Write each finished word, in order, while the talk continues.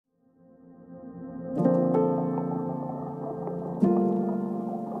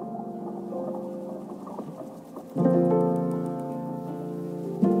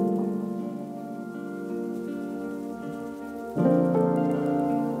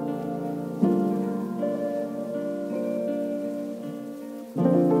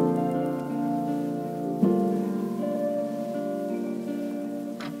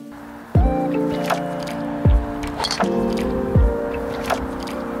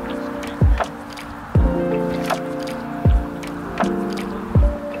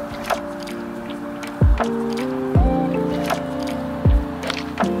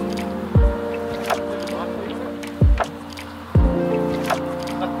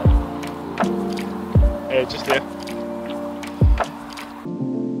Yeah, just there.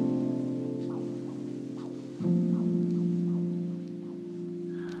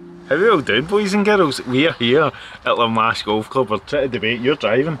 How are we all doing, boys and girls? We are here at Lamlash Golf Club. We're trying to debate. You're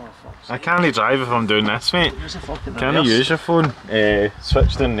driving. I can't drive if I'm doing this, mate. Can you use your phone?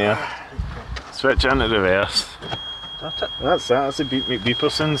 Switched in there. Switch into reverse. That's it. That's that. That's the beep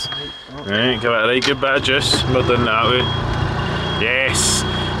McBeepersons. Right, give it a right good bit of juice. We're doing that way. Yes.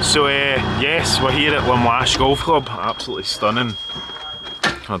 So yes, we're here at Lamlash Golf Club. Absolutely stunning.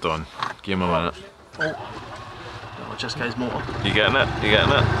 Hold on. Give him a minute. Watch this guy's motor. You getting it? You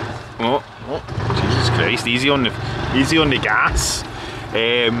getting it? Oh. Jesus Christ! Easy on the gas.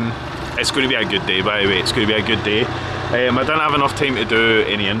 It's going to be a good day, by the way. It's going to be a good day. I didn't have enough time to do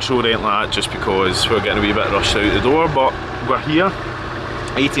any intro or anything like that, just because we're getting a wee bit rushed out the door. But we're here.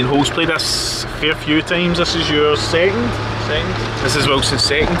 18 holes, played this a fair few times. This is your second. This is Wilson's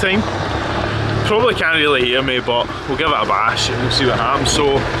second time. Probably can't really hear me, but we'll give it a bash and we'll see what happens. So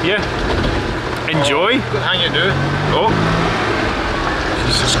yeah, enjoy. How you do? Oh,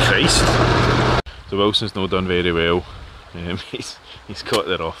 Jesus Christ! So Wilson's not done very well. He's cut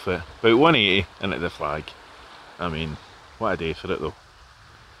it off it. About 180 into the flag. I mean, what a day for it though.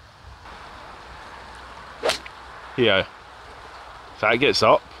 Yeah. If that gets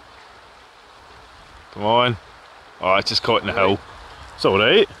up. Come on. Oh, it's just caught in the hill. It's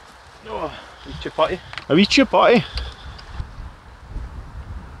alright. No, a wee chipotty. A wee chipotty.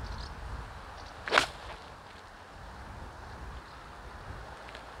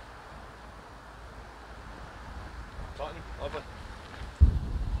 Lovely.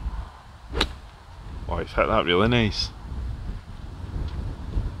 Oh, he's hit that really nice.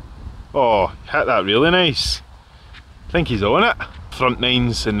 Oh, hit that really nice. I think he's on it. Front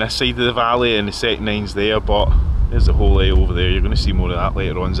nine's in this side of the valley and the second nine's there, but there's the whole area over there. You're going to see more of that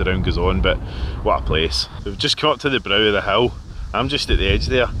later on as the round goes on, but what a place. We've just come up to the brow of the hill. I'm just at the edge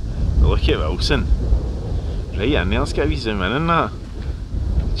there. But look at Wilson. Right in there, let's get a wee zoom in on that.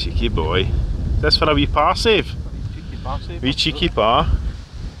 Cheeky boy. Is this for a wee par save? Cheeky par save. Wee cheeky par.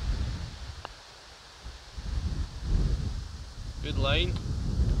 Good line.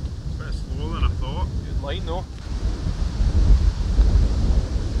 It's a bit slower than I thought. Good line though.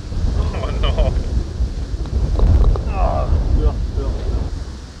 Oh no. Oh, poor.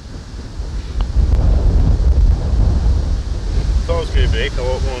 Thought it was going to break a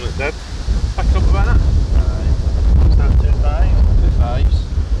lot more than it did. Pick up a minute. Aye. What's that, 2 5s?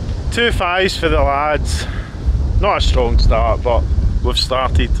 2 5s. 2 5s for the lads. Not a strong start, but we've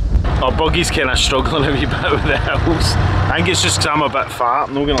started. Our buggy's kind of struggling a wee bit with the hills. I think it's just because I'm a bit fat,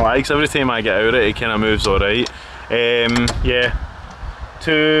 I'm not going to lie, 'cause every time I get out of it kind of moves alright. Yeah,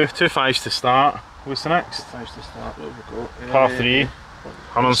 2 5s to start. What's the next? 5s to start, what have we got? Par 3.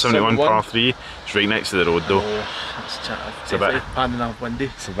 171 par 3. It's right next to the road though. It's a bit and enough windy.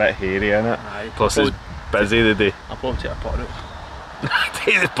 It's a bit hairy, isn't it? Aye. Plus it's busy today. I'll probably take a pot out.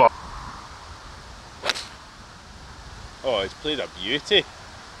 Take the pot. Oh, it's played a beauty.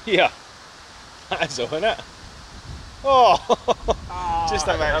 Yeah, that's on it. Oh, just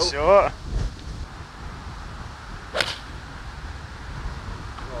a bit short.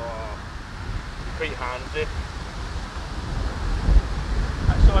 Oh, quite handy.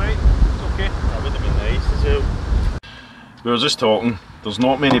 That's alright, it's okay. That would have been nice as well. We were just talking, there's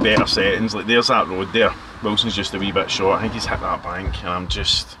not many better settings. Like there's that road there. Wilson's just a wee bit short. I think he's hit that bank and I'm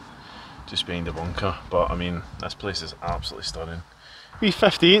just behind the bunker. But I mean, this place is absolutely stunning. Wee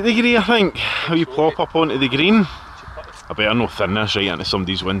 58 degree, I think. A wee plop up onto the green. I better not thin this right into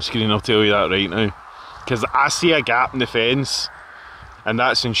somebody's windscreen, I'll tell you that right now. Because I see a gap in the fence, and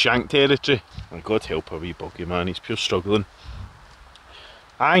that's in shank territory. And God help a wee buggy, man, he's pure struggling.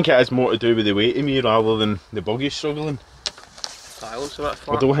 I think it has more to do with the weight of me rather than the buggy struggling. That looks a bit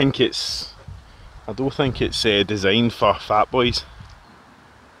flat. I don't think it's designed for fat boys.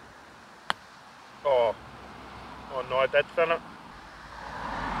 Oh no, I did thin it.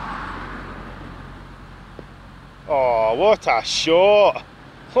 Oh, what a shot!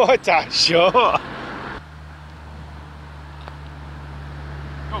 What a shot!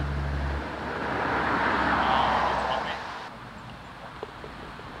 Oh.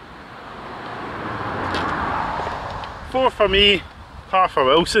 4 for me, par for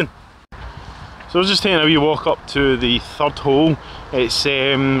Wilson. So I was just taking a wee walk up to the third hole. It's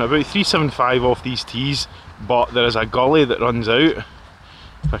about 375 off these tees, but there is a gully that runs out.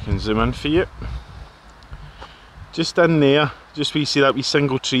 If I can zoom in for you. Just in there, just where you see that wee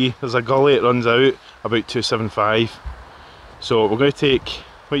single tree, there's a gully that runs out about 275. So we're going to take,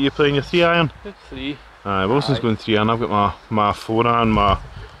 what are you playing, your 3-iron? 3. Wilson's going 3-iron, I've got my 4-iron, my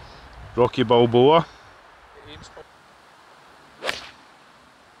Rocky Balboa.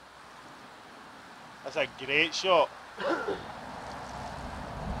 That's a great shot.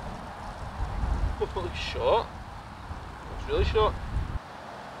 Holy shot. It's really shot.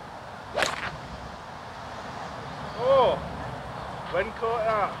 Oh! Wind caught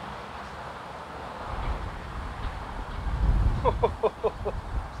that.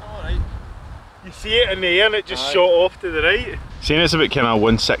 Alright. You see it in the air and it just shot off to the right. Seeing it's about kind of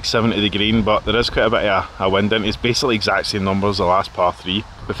 167 to the green, but there is quite a bit of a wind in it. It's basically exact same numbers as the last par 3.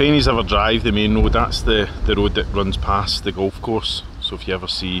 If anybody's ever drive the main road, that's the road that runs past the golf course. So if you ever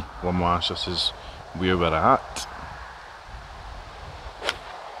see Lamlash, this is where we're at.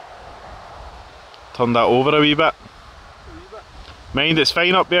 Turn that over a wee bit. Mind, it's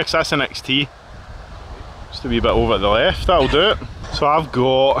fine up there because that's the next tee. Just a wee bit over to the left, that'll do it. So I've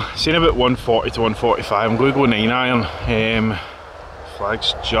got, saying about 140 to 145, I'm going to go 9 iron.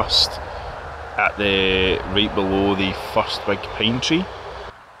 Flag's just at the, right below the first big pine tree.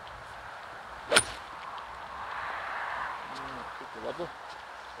 Lovely.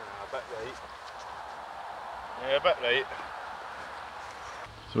 A bit right. Yeah, a bit right.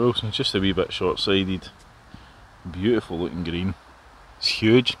 So Wilson's just a wee bit short-sided. Beautiful looking green. It's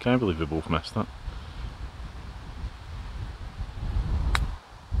huge, can't believe we both missed it.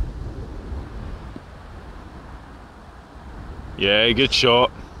 Yeah, good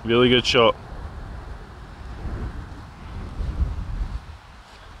shot. Really good shot.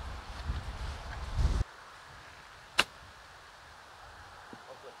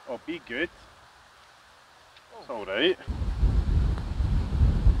 Oh, be good. It's alright.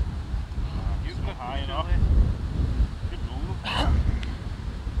 It's not high enough. Good roll.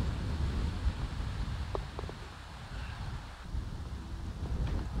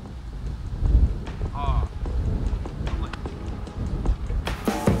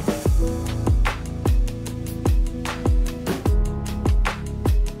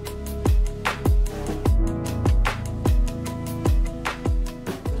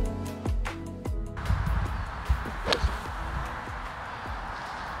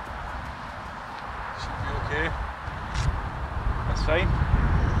 Okay, that's fine.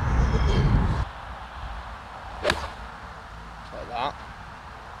 Like that.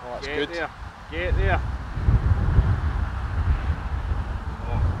 Oh, that's Get good. there. Get there.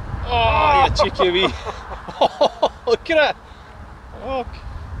 Oh, you cheeky wee. Oh, look at it. Oh.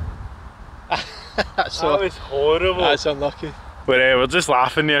 That was horrible. That's unlucky. We're just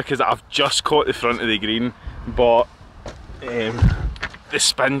laughing there because I've just caught the front of the green, but the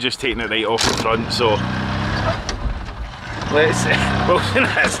spin just taking it right off the front, so let's Wilson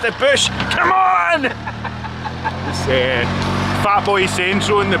hits the bush, come on! It's Fat Boy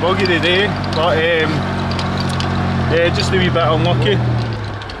Central in the buggy today, but yeah, just a wee bit unlucky.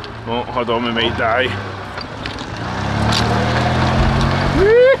 Oh, hold on, we might die.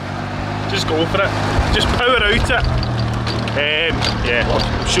 Woo! Just go for it, just power out it. Yeah,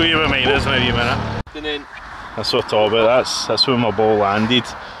 I'll show you where mine is in a wee minute. And then That's what I'm talking about, that's where my ball landed.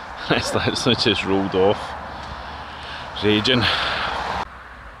 It's literally just rolled off. Raging.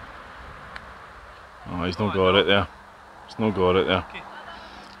 Oh, he's not got it there. He's not got it there.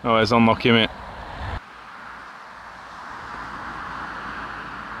 Oh, it's unlucky, mate.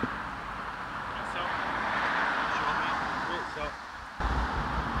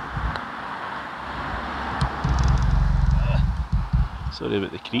 Sorry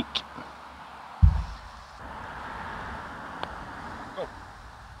about the creek.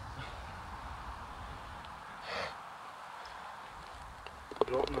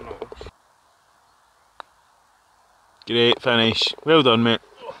 Great finish. Well done, mate.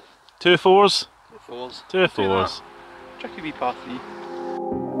 2 fours? 2 fours. 2 fours. Tricky wee par 3.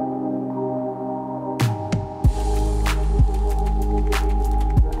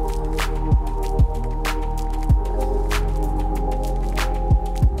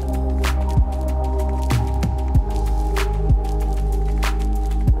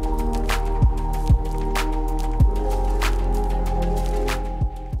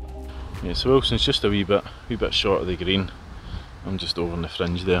 Yeah, so Wilson's just a wee bit short of the green. I'm just over on the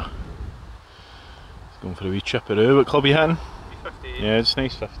fringe there. He's going for a wee chipperoo. What club are you hitting? 58. Yeah, it's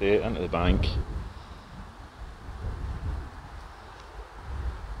nice 58 into the bank.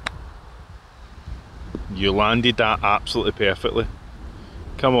 You landed that absolutely perfectly.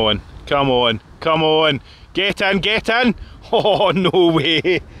 Come on, come on, come on! Get in, get in! Oh, no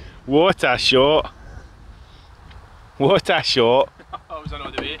way! What a shot! What a shot! I was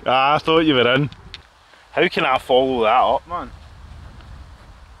on the way. Ah, I thought you were in. How can I follow that up, man?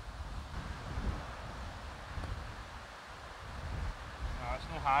 Nah, it's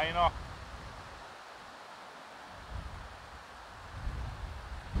not high enough.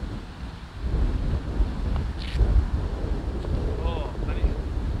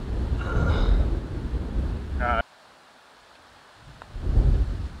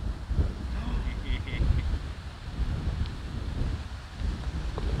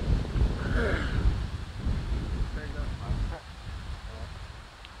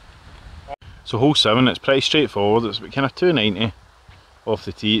 So hole 7, it's pretty straightforward. It's about kind of 290 off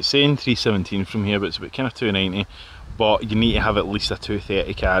the tee. It's saying 317 from here, but it's about kind of 290. But you need to have at least a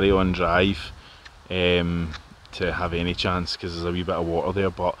 230 carry on drive to have any chance, because there's a wee bit of water there.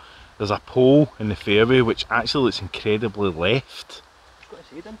 But there's a pole in the fairway which actually looks incredibly left.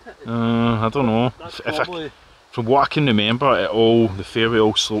 I don't know. From what I can remember, the fairway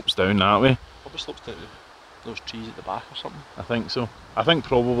all slopes down that way. Probably slopes down to those trees at the back or something. I think so. I think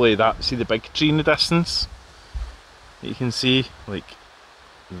probably that. See the big tree in the distance? You can see, like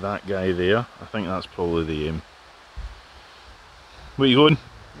that guy there. I think that's probably the aim. Where you going?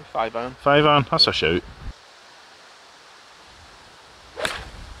 5 iron. 5 iron. That's a shout.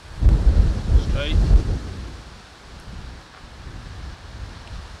 Straight.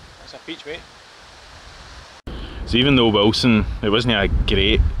 That's a peach, mate. So even though Wilson, it wasn't a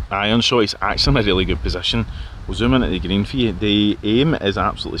great iron shot, it's actually in a really good position. We'll zoom in at the green for you. The aim is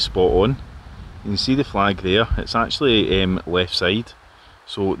absolutely spot on. You can see the flag there. It's actually left side.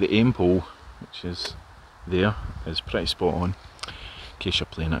 So the aim pole, which is there, is pretty spot on. In case you're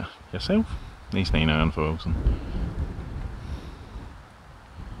playing it yourself. Nice 9 iron for Wilson.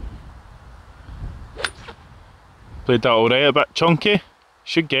 Played that alright, a bit chunky.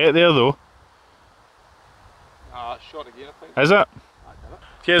 Should get there though. Short again, I think. Is it?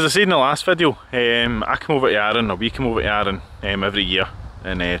 Okay, as I said in the last video, I come over to Arran, or we come over to Arran every year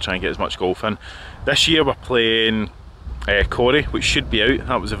and try and get as much golf in. This year we're playing Corrie, which should be out.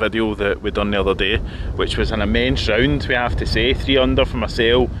 That was a video that we done the other day, which was an immense round, we have to say. 3 under for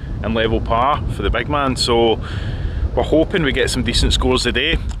myself and level par for the big man. So we're hoping we get some decent scores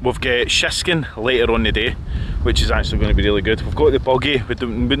today. We've got Shiskin later on the day, which is actually going to be really good. We've got the buggy. We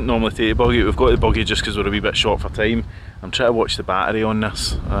wouldn't normally take the buggy. We've got the buggy just because we're a wee bit short for time. I'm trying to watch the battery on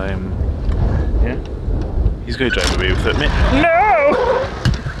this. Yeah, he's going to drive away with it, mate. No!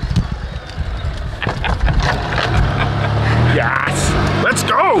 Yes! Let's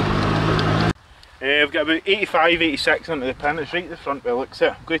go! We've got about 85, 86 into the pin. It's right at the front by the looks of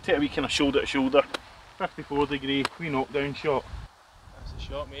it. I'm going to take a wee kind of shoulder to shoulder. 54 degree, wee knockdown shot. That's the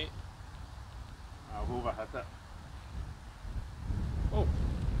shot, mate. I've overhit it. Oh.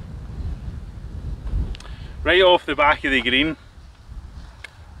 Right off the back of the green.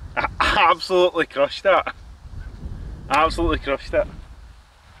 I absolutely crushed it. Absolutely crushed it.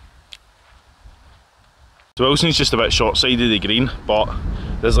 So Wilson's just a bit short side of the green, but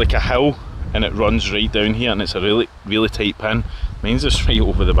there's like a hill and it runs right down here and it's a really tight pin. Mine's just right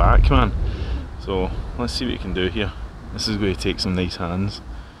over the back, man. So let's see what we can do here. This is going to take some nice hands.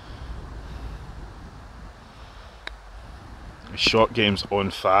 The shot game's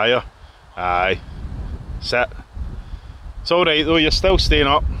on fire. Aye. Sit. It's alright though, you're still staying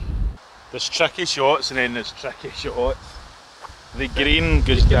up. There's tricky shots and then there's tricky shots. The green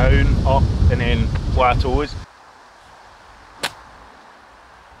goes down, up and then plateaus.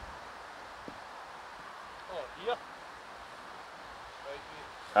 Oh, here.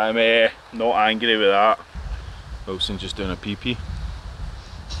 I'm not angry with that. Wilson just doing a pee-pee.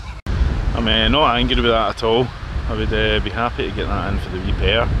 I'm not angry with that at all. I would be happy to get that in for the wee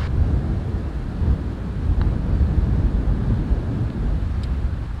pair.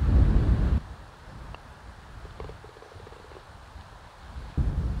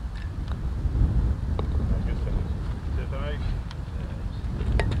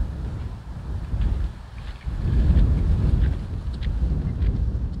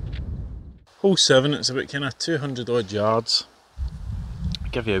 Hole 7, it's about kind of 200 odd yards. I'll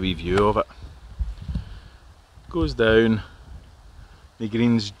give you a wee view of it. Goes down, the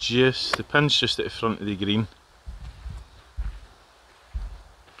green's just, the pin's just at the front of the green.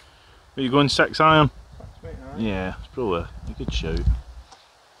 Are you going 6 iron? 6, mate, aye. Yeah, it's probably a good shout.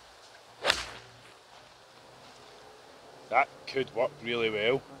 That could work really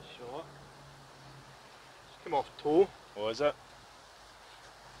well. Nice shot. Just came off toe. Oh, is it?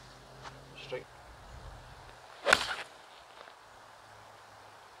 Straight.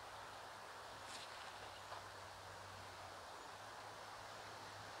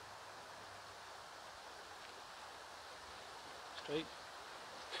 Straight.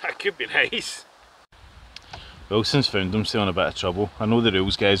 That could be nice. Wilson's found himself in a bit of trouble. I know the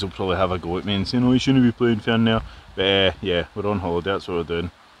rules guys will probably have a go at me and say, no, you shouldn't be playing fair there. But yeah, we're on holiday, that's what we're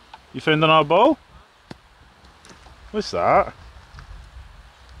doing. You found another ball? What's that?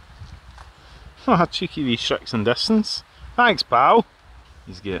 Oh, cheeky wee tricks and distance. Thanks, pal.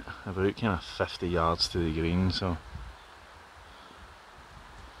 He's got about kind of 50 yards to the green, so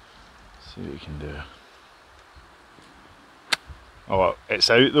let's see what we can do. Oh,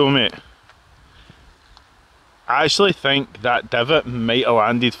 it's out though, mate. I actually think that divot might have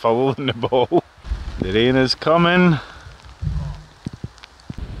landed further than the ball. The rain is coming.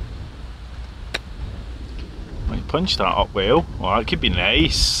 I punched that up well. Oh, that could be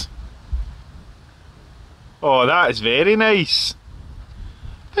nice. Oh, that is very nice.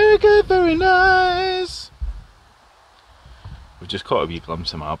 Very good, very nice. We've just caught a wee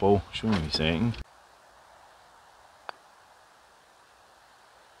glimpse of my ball. Show me a second.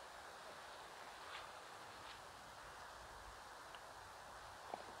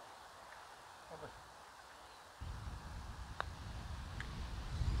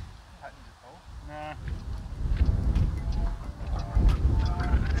 Nah.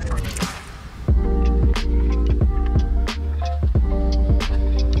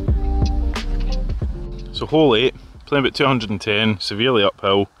 So hole 8, playing about 210, severely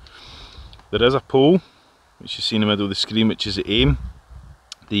uphill. There is a pole, which you see in the middle of the screen, which is the aim.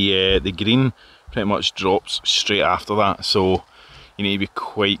 The green pretty much drops straight after that, so you need to be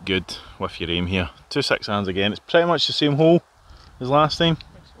quite good with your aim here. 2 6-irons again, it's pretty much the same hole as last time.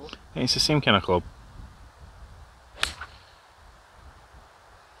 Yeah, it's the same kind of club.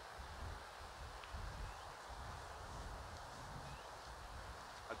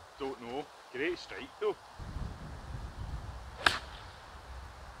 I don't know, great strike though.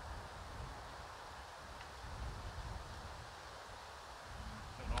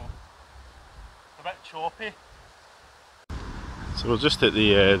 A bit choppy. So we're just at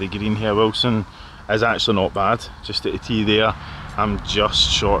the green here. Wilson is actually not bad, just at the tee there. I'm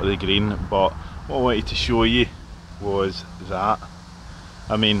just short of the green, but what I wanted to show you was that.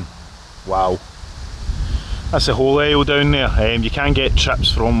 I mean, wow. That's the whole aisle down there. You can get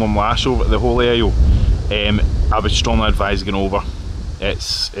trips from Lamlash over to the whole aisle. I would strongly advise going over.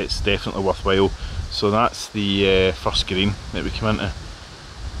 It's definitely worthwhile. So that's the first green that we come into.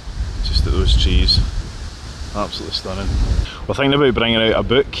 Just at those trees, absolutely stunning. We're thinking about bringing out a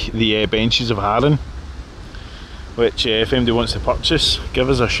book, the Benches of Arran, which if anybody wants to purchase, give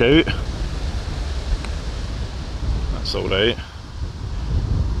us a shout. That's alright.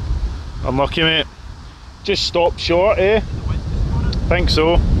 Unlucky, mate. Just stopped short, eh? Think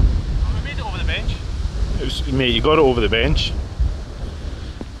so. Oh, we made it over the bench. Mate, you got it over the bench.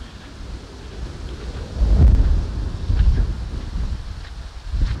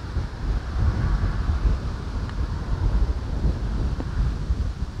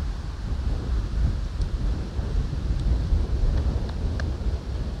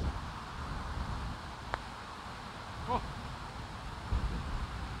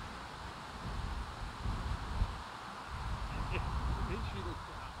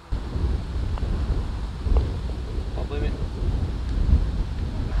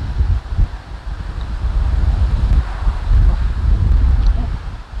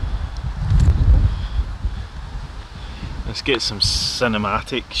 Let's get some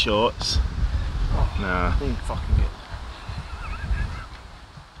cinematic shots. Oh, nah. Fucking good.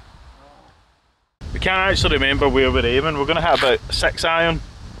 We can't actually remember where we're aiming. We're going to hit about 6-iron.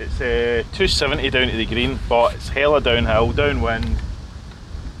 It's 270 down to the green, but it's hella downhill, downwind.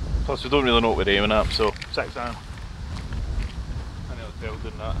 Plus we don't really know what we're aiming at, so 6-iron. I nearly fell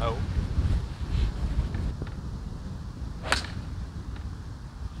down that hill.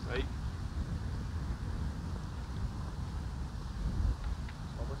 Right.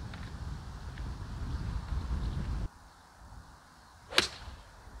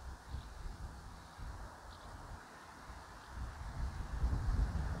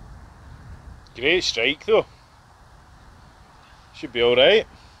 Great strike though. Should be alright.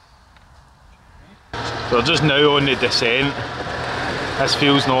 We're just now on the descent. This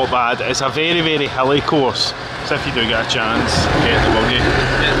feels not bad. It's a very, very hilly course. So if you do get a chance, get the buggy.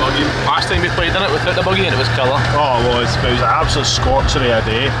 Get the buggy. Last time we played in it, we took the buggy and it was killer. Oh, it was. It was an absolute scorcher of a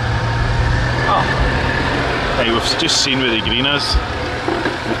day. Oh. Right, we've just seen where the green is.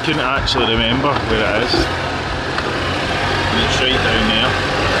 We couldn't actually remember where it is. And it's right down there.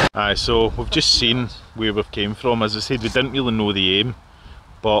 Aye, so we've just seen where we've came from. As I said, we didn't really know the aim,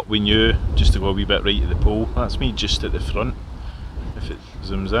 but we knew just to go a wee bit right at the pole. That's me just at the front, if it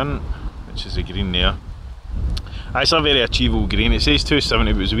zooms in, which is the green there. It's a very achievable green. It says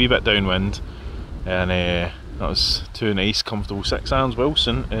 270, but it was a wee bit downwind, and that was 2 nice comfortable 6-irons.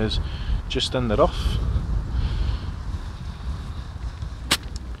 Wilson is just in the rough.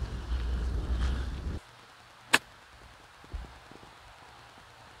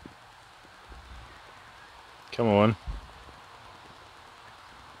 Come on.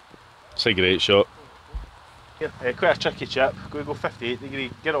 It's a great shot. Here, quite a tricky chip. Go 58 degree,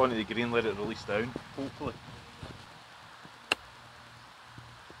 get it onto the green, let it release down, hopefully.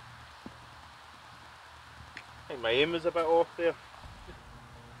 think my aim was a bit off there.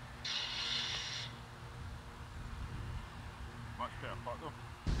 Much better putt though.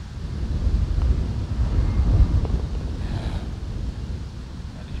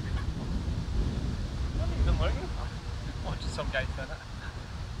 Not even looking. Watching some guy fin it.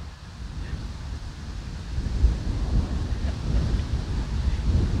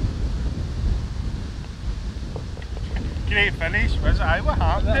 Great finish, was it? Aye, what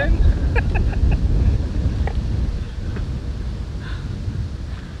happened then?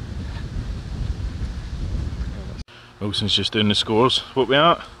 Wilson's just doing the scores. What we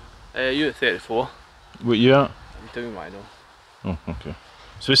at? You at 34. What you at? I'm doing mine though. Oh, okay.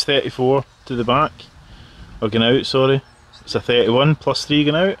 So it's 34 to the back. Or going out, sorry. It's a 31 plus 3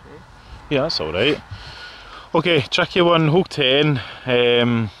 going out. Yeah, that's alright. Okay, tricky one, hole 10.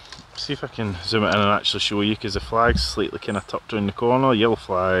 See if I can zoom it in and actually show you, because the flag's slightly kind of tucked around the corner. Yellow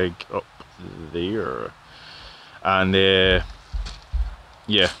flag up there. And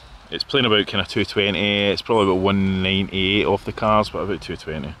yeah, it's playing about kind of 220. It's probably about 198 off the cars, but about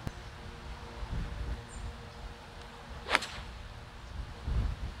 220.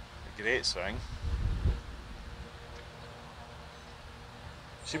 Great swing.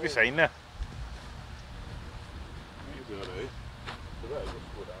 Should be fine there. You'll be alright.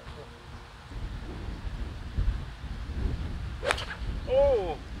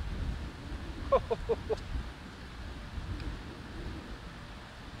 Oh!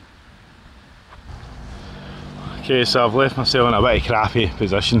 Okay, so I've left myself in a bit of crappy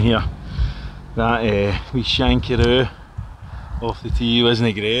position here. That wee shankaroo off the tee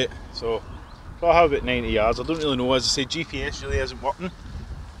wasn't great. So I have about 90 yards. I don't really know, as I say, GPS really isn't working.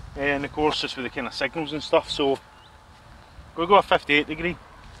 And of course just with the kind of signals and stuff, so we'll go a 58 degree.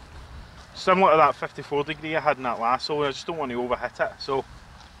 Similar to that 54 degree I had in that last hole. I just don't want to overhit it, so is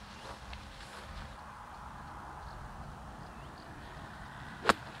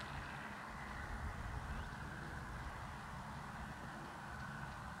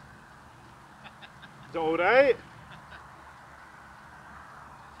it alright? Hit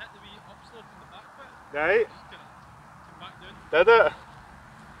the wee upslope in the back bit. Right? Just kinda came back down. Did it?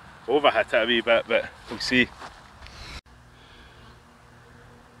 Overhit it a wee bit, but we'll see.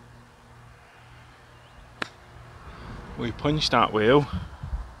 We punched that well.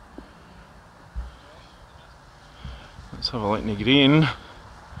 Let's have a look in the green.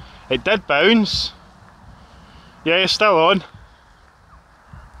 It did bounce. Yeah, it's still on.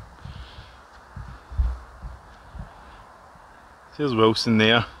 There's Wilson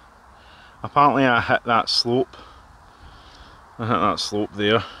there. Apparently I hit that slope. I hit that slope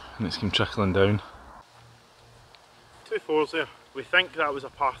there and it's come trickling down. 2 fours there. We think that was a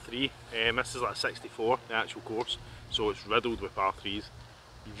par 3. This is like 64, the actual course, so it's riddled with par 3s.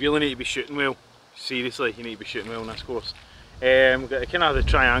 You really need to be shooting well. Seriously, you need to be shooting well on this course. We've got kind of the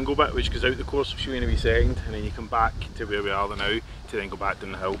triangle bit which goes out the course, we'll show you in a wee second, and then you come back to where we are now to then go back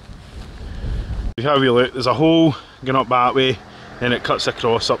down the hill. If you have a wee look, there's a hole going up that way, then it cuts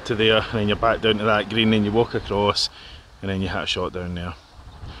across up to there, and then you're back down to that green, then you walk across, and then you hit a shot down there.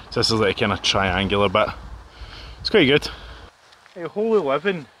 So this is like a kind of triangular bit. It's quite good. Hole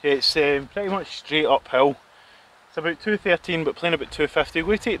 11, it's pretty much straight uphill. It's about 213 but playing about 250. We're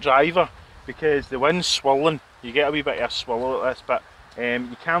going to take driver because the wind's swirling. You get a wee bit of a swirl at this, but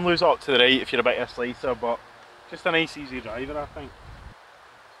you can lose it up to the right if you're a bit of a slicer, but just a nice easy driver I think.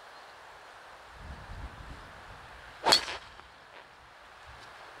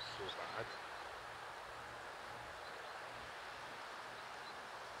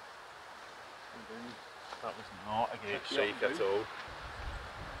 That was not a great strike at all.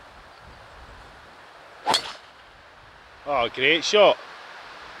 Oh, great shot.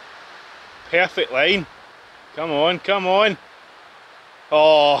 Perfect line. Come on, come on.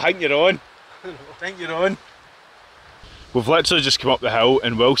 Oh, I think you're on. I think you're on. We've literally just come up the hill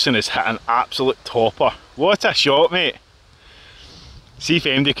and Wilson has hit an absolute topper. What a shot, mate. See if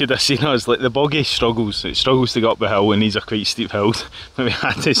MD could have seen us, like the buggy struggles. It struggles to go up the hill and these are quite steep hills. But we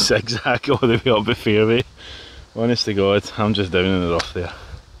had to zigzag all the way up the fairway. Honest to God, I'm just down in the rough there.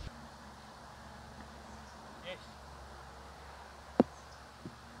 Yes.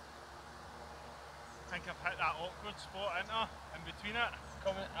 I think I've hit that awkward spot, ain't I? In between it. It's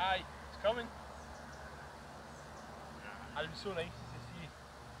coming, aye, it's coming. Yeah. It'd be so nice to see.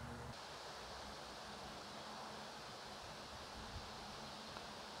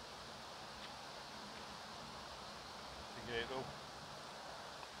 It's a great hole.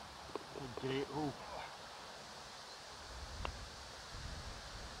 A great hole.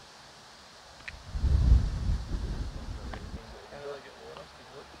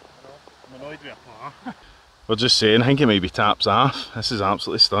 I'm annoyed with a par. we're just saying, I think it maybe taps off. This is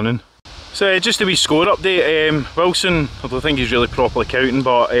absolutely stunning. So just a wee score update. Wilson, I don't think he's really properly counting,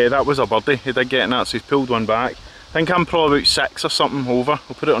 but that was a birdie. He did get in that, so he's pulled one back. I think I'm probably about 6 or something over.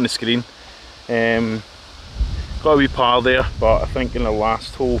 I'll put it on the screen. Got a wee par there, but I think in the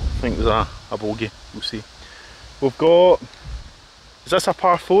last hole, I think there's a bogey. We'll see. We've got, is this a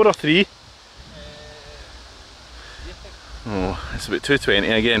par 4 or 3? Oh, it's about 220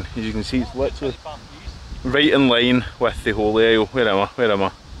 again. As you can see, it's literally right in line with the hole there. Where am I? Where am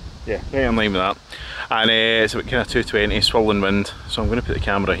I? Yeah, right in line with that. And it's about kind of 220, swirling wind. So I'm going to put the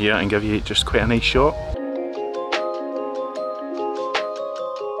camera here and give you just quite a nice shot.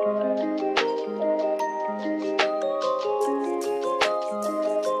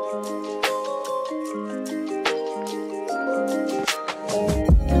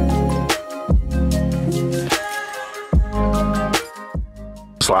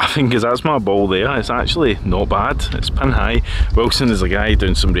 Laughing because that's my ball there. It's actually not bad. It's pin high. Wilson is a guy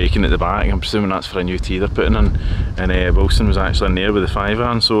doing some raking at the back. I'm presuming that's for a new tee they're putting in. And Wilson was actually in there with the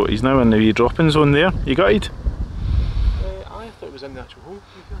 5-iron, so he's now in the wee dropping zone there. You gutted? I thought it was in the actual hole.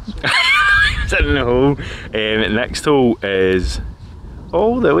 It's in the hole. Next hole is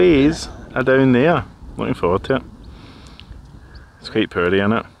all the ways down there. Looking forward to it. It's quite purdy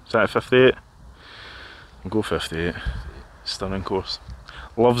in it. Is that 58? I'll go 58. Stunning course.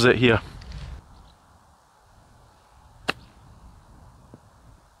 Loves it here.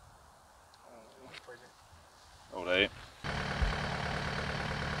 Alright.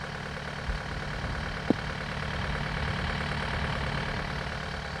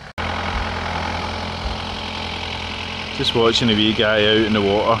 Just watching the wee guy out in the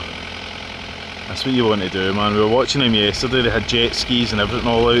water. That's what you want to do, man. We were watching him yesterday, they had jet skis and everything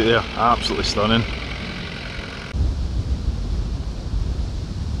all out there. Absolutely stunning.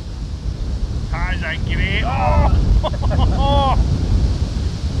 Great. Oh!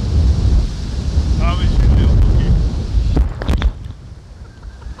 That was really okay.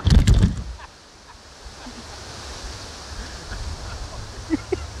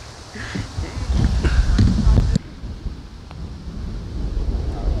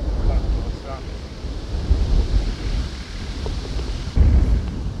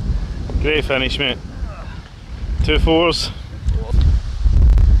 Great finish, mate. 2 4s.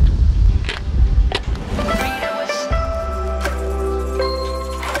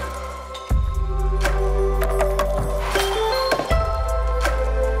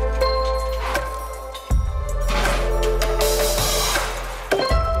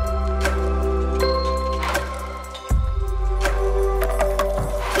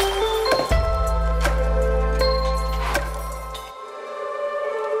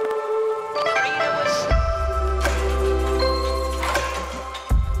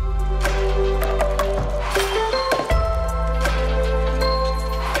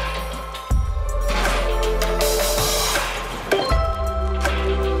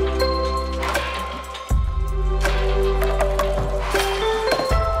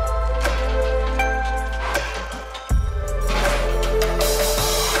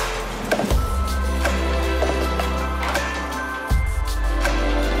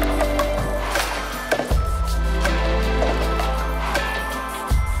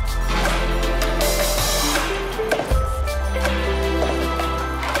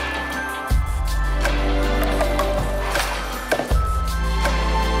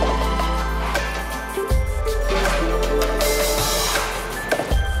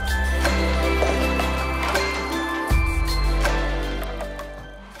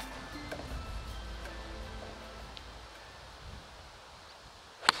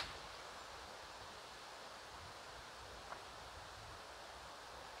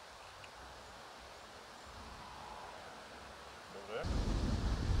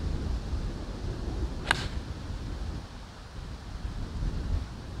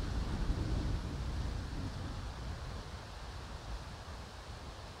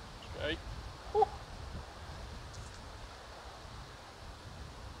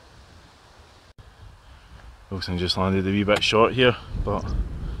 Wilson just landed a wee bit short here, but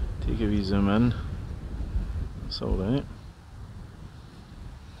take a wee zoom in. It's alright.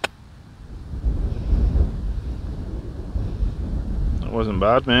 That wasn't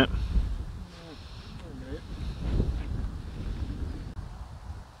bad, mate.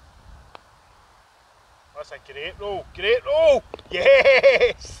 That's a great roll, great roll!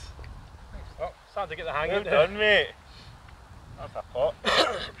 Yes! Oh, starting to get the hang of it. Well done, mate. That's a pot.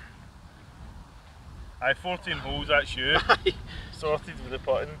 Aye, 14 holes, that's you. Sorted with the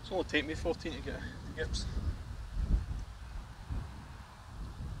putting. It's only take me 14 to get the Gibbs.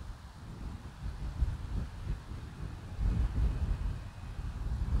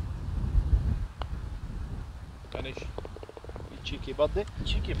 Cheeky birdie.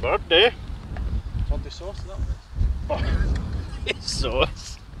 Cheeky birdie. Birdie sauce, is that what it is?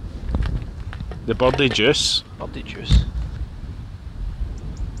 Sauce. The birdie juice. Birdie juice.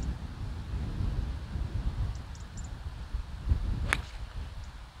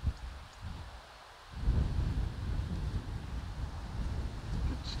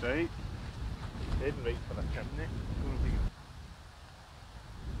 Good straight. Heading right for the chimney.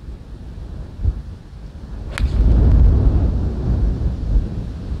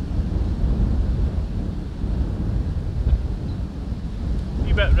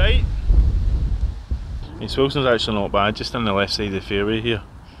 Wee bit right. Yes, Wilson's actually not bad, just on the left side of the fairway here.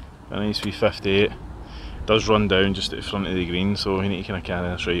 A nice wee 58. Does run down just at the front of the green, so we need to kind of carry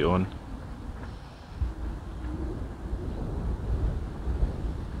this right on.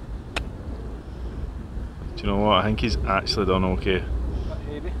 Do you know what? I think he's actually done okay.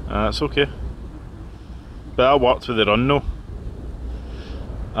 That's okay. But that worked with the run though.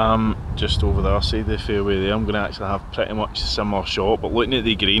 Just over the other side of the fairway there, I'm going to actually have pretty much a similar shot, but looking at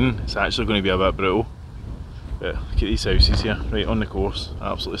the green, it's actually going to be a bit brutal. But look at these houses here, right on the course,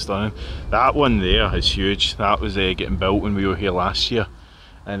 absolutely stunning. That one there is huge. That was getting built when we were here last year,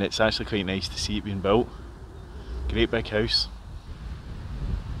 and it's actually quite nice to see it being built. Great big house.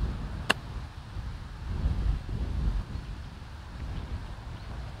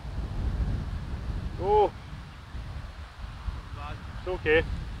 Oh, it's okay.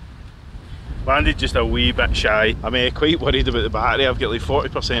 Landed just a wee bit shy. I'm quite worried about the battery. I've got like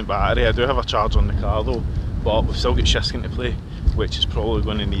 40% battery. I do have a charge on the car though, but we've still got Shiskin to play, which is probably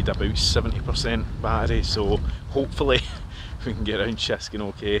going to need about 70% battery, so hopefully we can get around Shiskin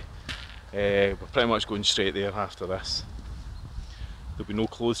okay. We're pretty much going straight there after this. There'll be no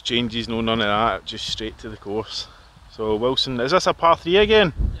clothes changes, no none of that, just straight to the course. So Wilson, is this a par 3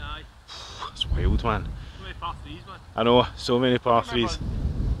 again? Aye. That's wild, man. So many par 3s, man. I know, so many par 3s.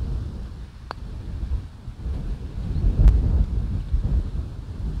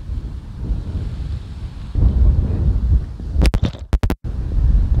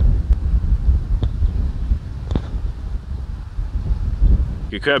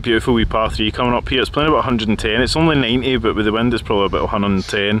 Got quite a beautiful wee par 3 coming up here. It's playing about 110. It's only 90, but with the wind it's probably about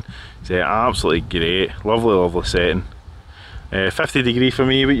 110. It's absolutely great. Lovely, lovely setting. 50 degree for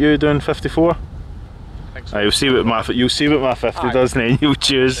me. What you doing? 54? I think so. You'll see what my 50 does, and then you'll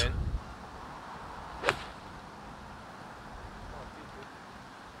choose. 100%.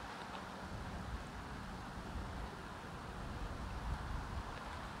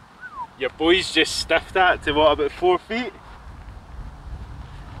 Your boys just stiffed that to what, about 4 feet?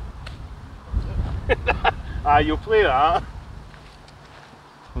 You'll play that.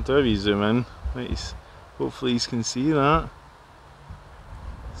 I'll do a wee zoom in. Nice. Hopefully you can see that.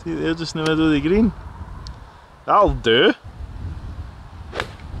 See there, just in the middle of the green. That'll do. Come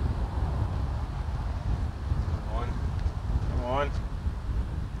on. Come on.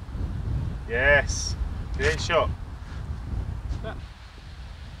 Yes. Great shot.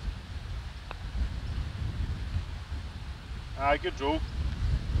 Good roll.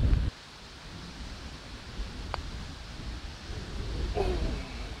 Oh.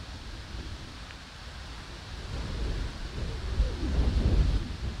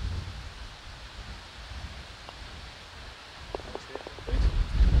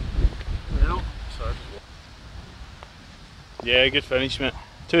 Yeah, good finish, mate.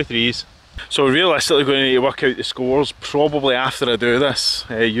 2 threes. So we're realistically going to need to work out the scores probably after I do this.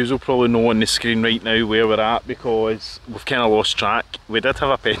 You'll probably know on the screen right now where we're at because we've kind of lost track. We did have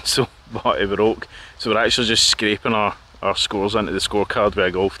a pencil, but it broke. So we're actually just scraping our scores into the scorecard with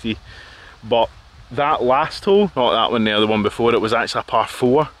a golf tee. But that last hole, not that one there, the one before it, was actually a par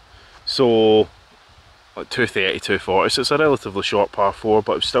 4. So like 230, 240, so it's a relatively short par 4,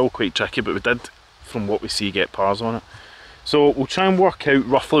 but it was still quite tricky, but we did, from what we see, get pars on it. So we'll try and work out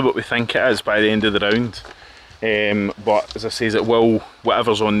roughly what we think it is by the end of the round. But as I say, it will,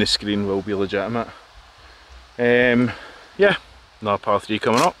 whatever's on the screen will be legitimate. Yeah, another par 3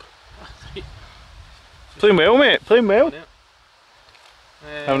 coming up. Playing well, mate, playing well.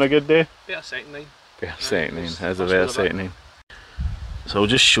 Having a good day? Better second line. Better second line, that's a better second line. So I'll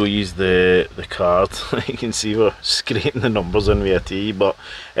just show you the card. You can see we're scraping the numbers in with a tee, but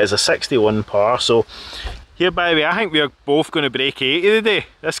it's a 61 par. So here, by the way, I think we're both going to break 80 today.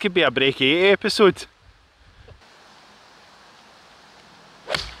 This could be a break 80 episode.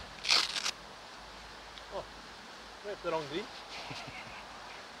 Oh, went the wrong green.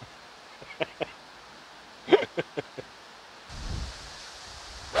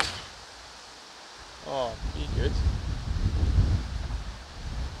 Oh, be good.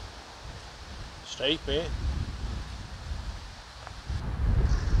 Strike, mate.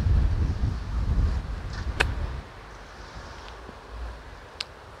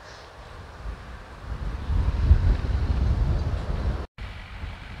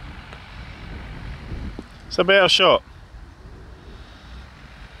 It's a better shot.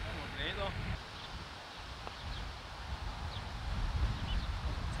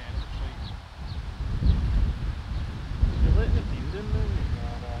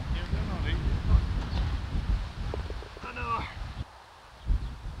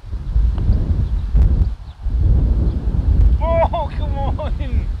 Oh, come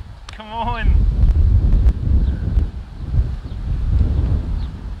on! Come on!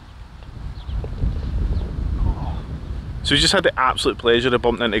 So we just had the absolute pleasure of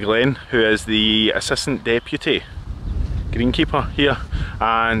bumping into Glenn, who is the assistant deputy greenkeeper here,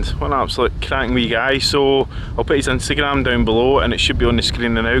 and what an absolute cracking wee guy. So I'll put his Instagram down below and it should be on the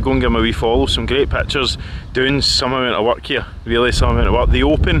screen now. Go and give him a wee follow. Some great pictures, doing some amount of work here, really some amount of work. The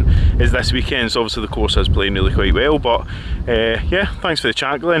Open is this weekend, so obviously the course is playing really quite well, but yeah, thanks for the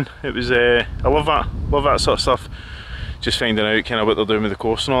chat, Glenn. It was I love that sort of stuff, just finding out kind of what they're doing with the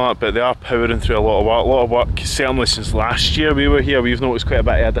course and all that. But they are powering through a lot of work. Certainly since last year we were here, we've noticed quite a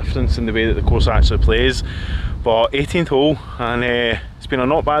bit of a difference in the way that the course actually plays. But 18th hole, and it's been a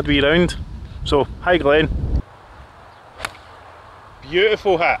not bad wee round. So hi Glenn.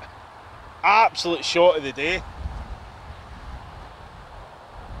 Beautiful hit, absolute shot of the day.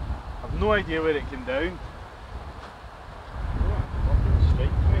 I've no idea where it came down.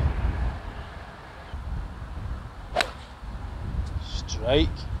 Strike.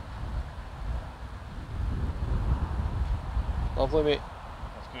 Lovely, mate.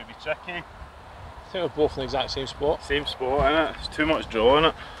 That's going to be tricky. I think we're both in the exact same spot. Same spot, innit? It's too much draw in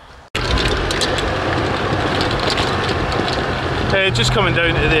it. Just coming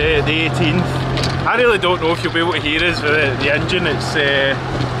down to the 18th. I really don't know if you'll be able to hear us with the engine. It's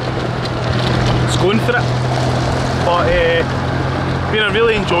going for it. But been a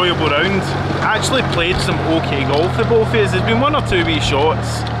really enjoyable round. I actually played some okay golf with both of us. There's been one or two wee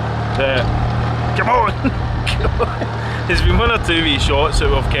shots that... Come on! There's been one or two wee shots that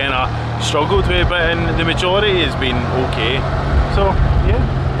we've kind of struggled with, but in the majority has been okay. So yeah,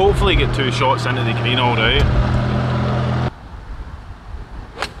 hopefully get 2 shots into the green all right.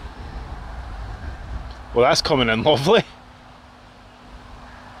 Well, that's coming in lovely.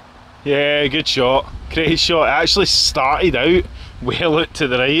 Yeah, good shot, great shot. It actually started out well out to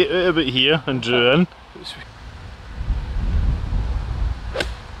the right, out about here, and drew in.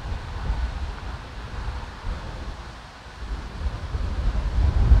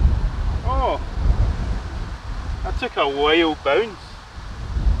 Took a wild bounce.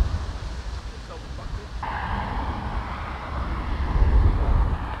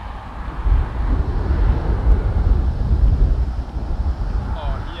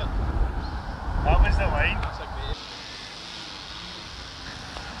 Oh, here. That was the line. That's a great.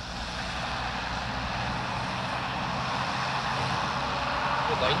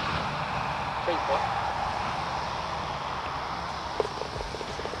 Good line. Quite fun.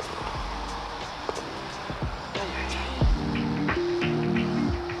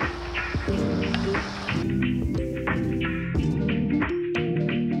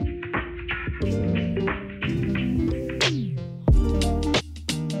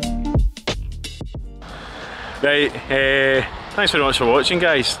 Right, thanks very much for watching,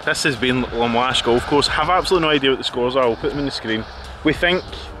 guys. This has been Lamlash Golf Course. I have absolutely no idea what the scores are. I'll put them on the screen. We think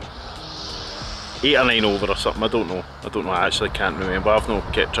 8 or 9 over or something. I don't know. I actually can't remember. I've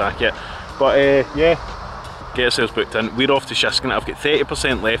not kept track yet. But yeah, get yourselves booked in. We're off to Shiskin. I've got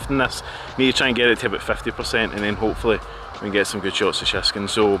 30% left in this. Need to try and get it to about 50%, and then hopefully we can get some good shots at Shiskin.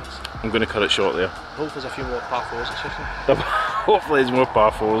 So I'm going to cut it short there. Hopefully there's a few more par 4s at Shiskin. Hopefully there's more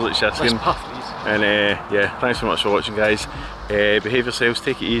par 4s at Shiskin. Less par 3s. And yeah, thanks very much for watching, guys. Behave yourselves,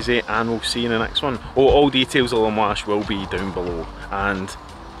 take it easy, and we'll see you in the next one. Oh, all details of Lamlash will be down below. And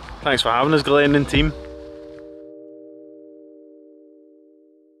thanks for having us, Glenn and team.